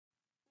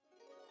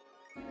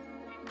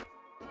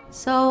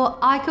So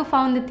I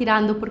co-founded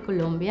Tirando por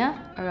Colombia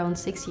around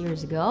 6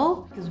 years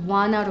ago, because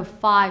 1 out of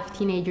 5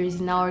 teenagers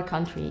in our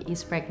country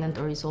is pregnant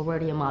or is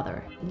already a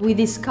mother. We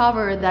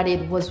discovered that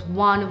it was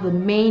one of the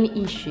main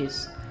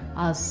issues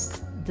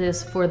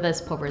for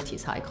this poverty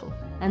cycle.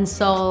 And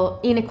so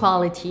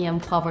inequality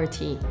and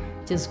poverty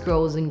just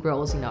grows and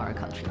grows in our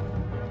country.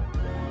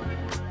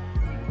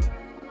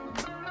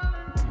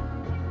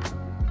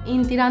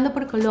 In Tirando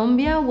por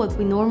Colombia, what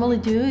we normally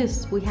do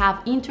is we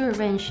have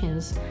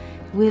interventions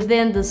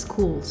within the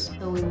schools.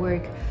 So we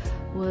work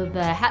with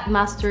the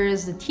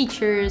headmasters, the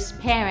teachers,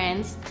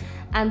 parents,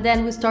 and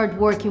then we start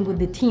working with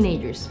the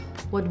teenagers.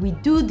 What we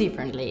do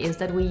differently is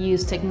that we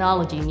use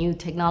technology, new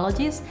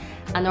technologies,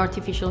 and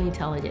artificial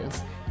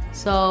intelligence.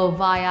 So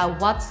via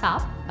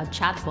WhatsApp, a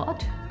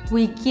chatbot,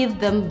 we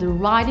give them the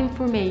right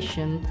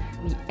information,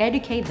 we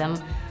educate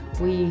them,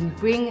 we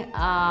bring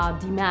a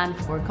demand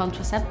for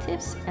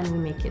contraceptives, and we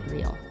make it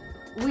real.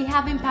 We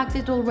have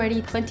impacted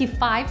already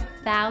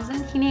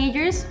 25,000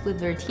 teenagers with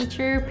their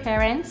teacher,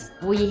 parents.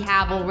 We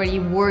have already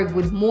worked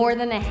with more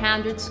than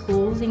 100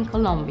 schools in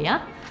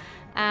Colombia,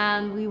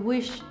 and we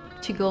wish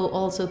to go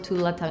also to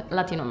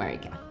Latin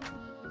America.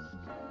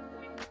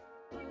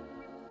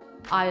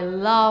 I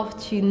love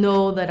to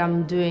know that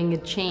I'm doing a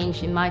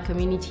change in my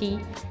community.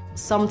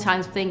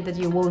 Sometimes think that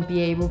you won't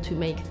be able to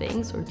make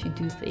things or to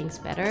do things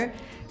better.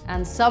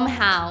 And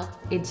somehow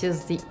it's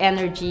just the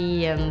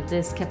energy and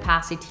this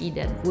capacity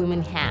that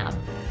women have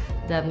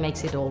that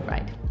makes it all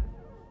right.